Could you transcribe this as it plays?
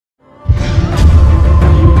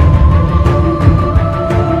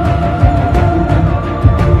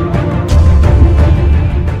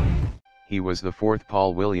was the fourth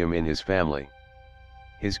Paul William in his family.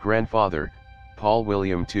 His grandfather, Paul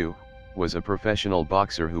William II, was a professional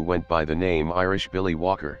boxer who went by the name Irish Billy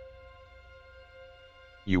Walker.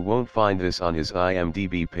 You won't find this on his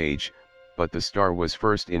IMDb page, but the star was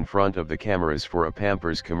first in front of the cameras for a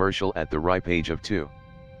Pampers commercial at the ripe age of 2.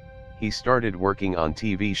 He started working on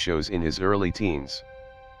TV shows in his early teens.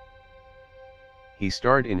 He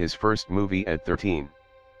starred in his first movie at 13.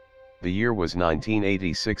 The year was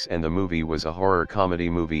 1986 and the movie was a horror comedy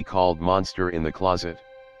movie called Monster in the Closet.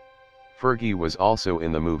 Fergie was also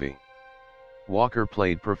in the movie. Walker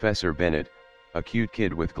played Professor Bennett, a cute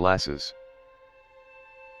kid with glasses.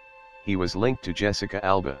 He was linked to Jessica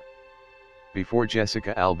Alba. Before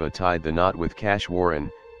Jessica Alba tied the knot with Cash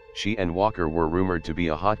Warren, she and Walker were rumored to be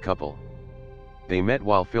a hot couple. They met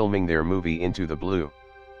while filming their movie Into the Blue.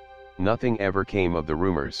 Nothing ever came of the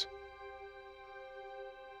rumors.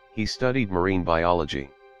 He studied marine biology.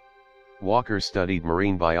 Walker studied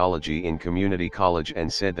marine biology in community college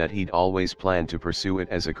and said that he'd always planned to pursue it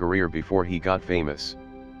as a career before he got famous.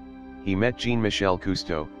 He met Jean-Michel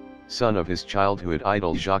Cousteau, son of his childhood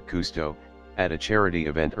idol Jacques Cousteau, at a charity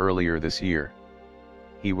event earlier this year.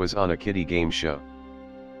 He was on a kiddie game show.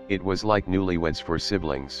 It was like Newlyweds for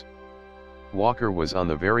siblings. Walker was on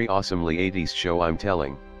the very awesomely 80s show I'm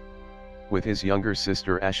Telling, with his younger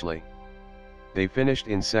sister Ashley. They finished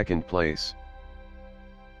in second place.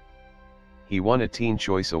 He won a Teen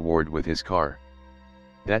Choice Award with his car.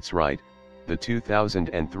 That's right, the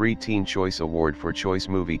 2003 Teen Choice Award for Choice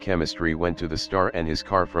Movie Chemistry went to the star and his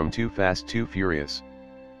car from Too Fast Too Furious.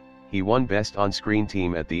 He won Best On-Screen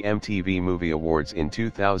Team at the MTV Movie Awards in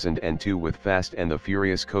 2002 with Fast and the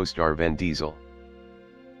Furious co-star Vin Diesel.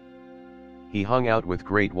 He hung out with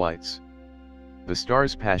great whites. The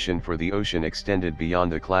star's passion for the ocean extended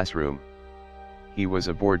beyond the classroom. He was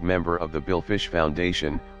a board member of the Billfish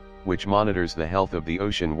Foundation, which monitors the health of the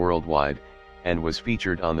ocean worldwide, and was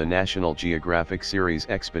featured on the National Geographic series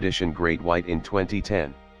Expedition Great White in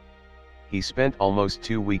 2010. He spent almost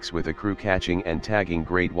 2 weeks with a crew catching and tagging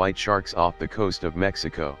great white sharks off the coast of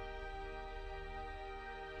Mexico.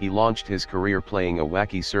 He launched his career playing a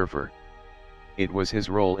wacky surfer. It was his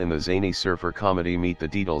role in the zany surfer comedy Meet the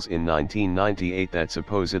Deedles in 1998 that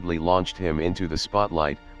supposedly launched him into the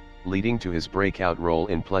spotlight, leading to his breakout role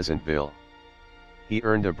in Pleasantville. He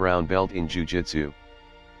earned a brown belt in jiu-jitsu.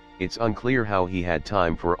 It's unclear how he had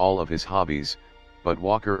time for all of his hobbies, but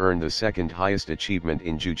Walker earned the second highest achievement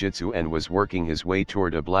in jiu-jitsu and was working his way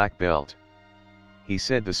toward a black belt. He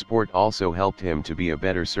said the sport also helped him to be a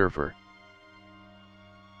better surfer.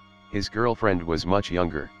 His girlfriend was much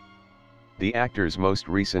younger. The actor's most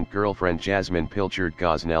recent girlfriend Jasmine Pilchard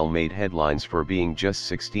Gosnell made headlines for being just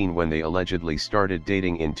 16 when they allegedly started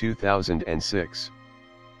dating in 2006.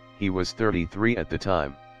 He was 33 at the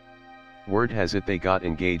time. Word has it they got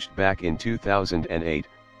engaged back in 2008,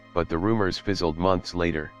 but the rumors fizzled months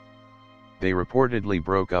later. They reportedly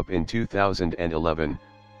broke up in 2011,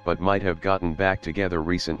 but might have gotten back together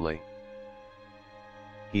recently.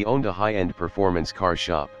 He owned a high-end performance car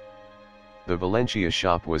shop. The Valencia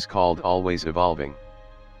shop was called Always Evolving.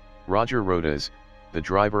 Roger Rodas, the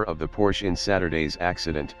driver of the Porsche in Saturday's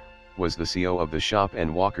accident, was the CEO of the shop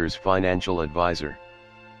and Walker's financial advisor.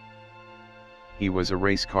 He was a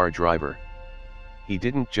race car driver. He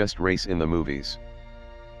didn't just race in the movies.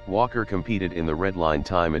 Walker competed in the Redline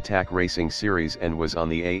Time Attack Racing Series and was on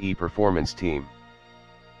the AE Performance team.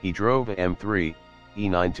 He drove a M3,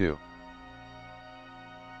 E92.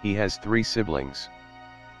 He has 3 siblings.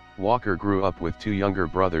 Walker grew up with 2 younger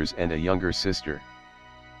brothers and a younger sister.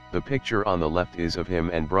 The picture on the left is of him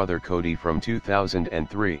and brother Cody from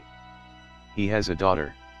 2003. He has a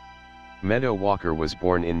daughter. Meadow Walker was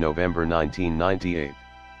born in November 1998.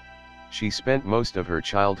 She spent most of her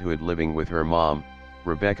childhood living with her mom,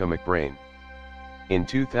 Rebecca McBrain. In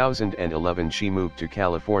 2011 she moved to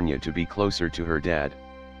California to be closer to her dad.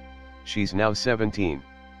 She's now 17.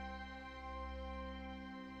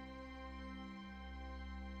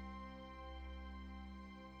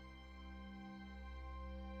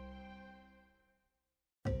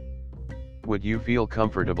 Would you feel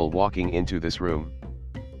comfortable walking into this room?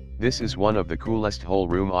 This is one of the coolest whole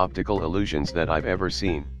room optical illusions that I've ever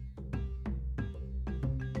seen.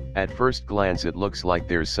 At first glance it looks like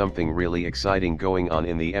there's something really exciting going on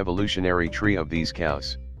in the evolutionary tree of these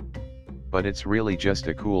cows. But it's really just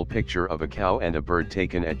a cool picture of a cow and a bird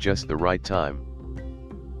taken at just the right time.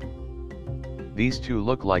 These two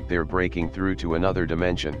look like they're breaking through to another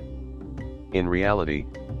dimension. In reality,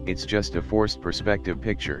 it's just a forced perspective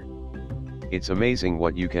picture. It's amazing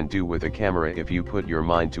what you can do with a camera if you put your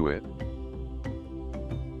mind to it.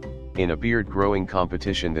 In a beard growing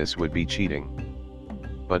competition this would be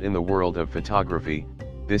cheating. But in the world of photography,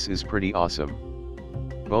 this is pretty awesome.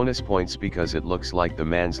 Bonus points because it looks like the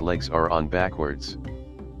man's legs are on backwards.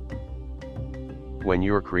 When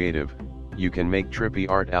you're creative, you can make trippy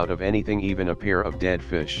art out of anything, even a pair of dead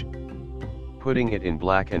fish. Putting it in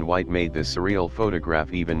black and white made this surreal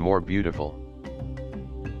photograph even more beautiful.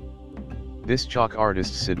 This chalk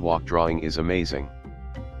artist's sidewalk drawing is amazing.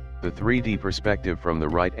 The 3D perspective from the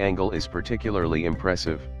right angle is particularly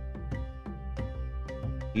impressive.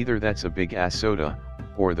 Either that's a big ass soda,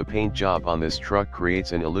 or the paint job on this truck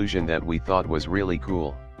creates an illusion that we thought was really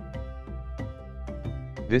cool.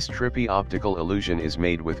 This trippy optical illusion is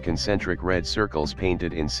made with concentric red circles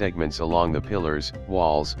painted in segments along the pillars,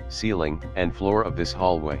 walls, ceiling, and floor of this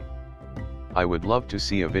hallway. I would love to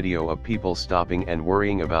see a video of people stopping and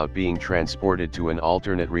worrying about being transported to an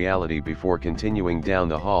alternate reality before continuing down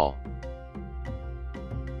the hall.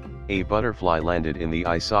 A butterfly landed in the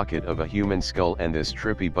eye socket of a human skull, and this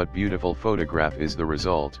trippy but beautiful photograph is the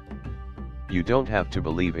result. You don't have to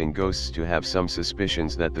believe in ghosts to have some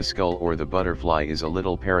suspicions that the skull or the butterfly is a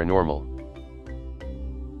little paranormal.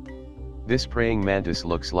 This praying mantis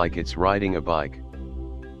looks like it's riding a bike.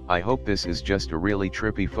 I hope this is just a really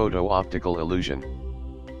trippy photo-optical illusion.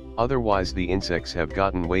 Otherwise the insects have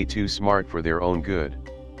gotten way too smart for their own good.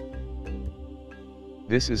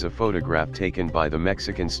 This is a photograph taken by the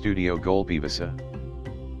Mexican studio Golpivasa.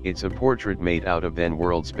 It's a portrait made out of then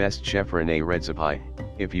world's best chef René Redzepi.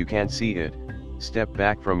 If you can't see it, step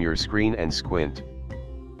back from your screen and squint.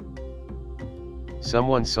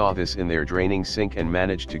 Someone saw this in their draining sink and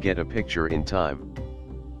managed to get a picture in time.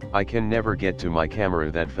 I can never get to my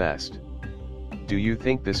camera that fast. Do you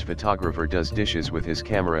think this photographer does dishes with his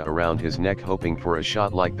camera around his neck hoping for a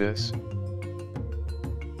shot like this?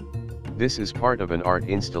 This is part of an art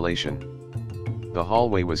installation. The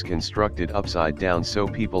hallway was constructed upside down so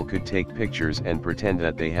people could take pictures and pretend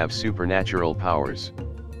that they have supernatural powers.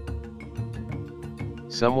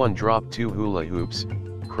 Someone dropped 2 hula hoops,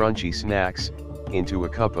 crunchy snacks, into a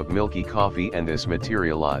cup of milky coffee and this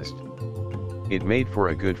materialized. It made for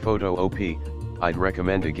a good photo op. I'd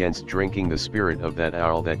recommend against drinking the spirit of that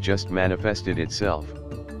owl that just manifested itself.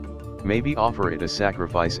 Maybe offer it a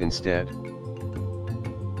sacrifice instead.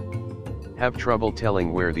 Have trouble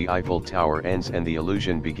telling where the Eiffel Tower ends and the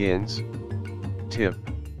illusion begins? Tip: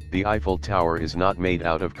 the Eiffel Tower is not made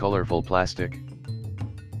out of colorful plastic.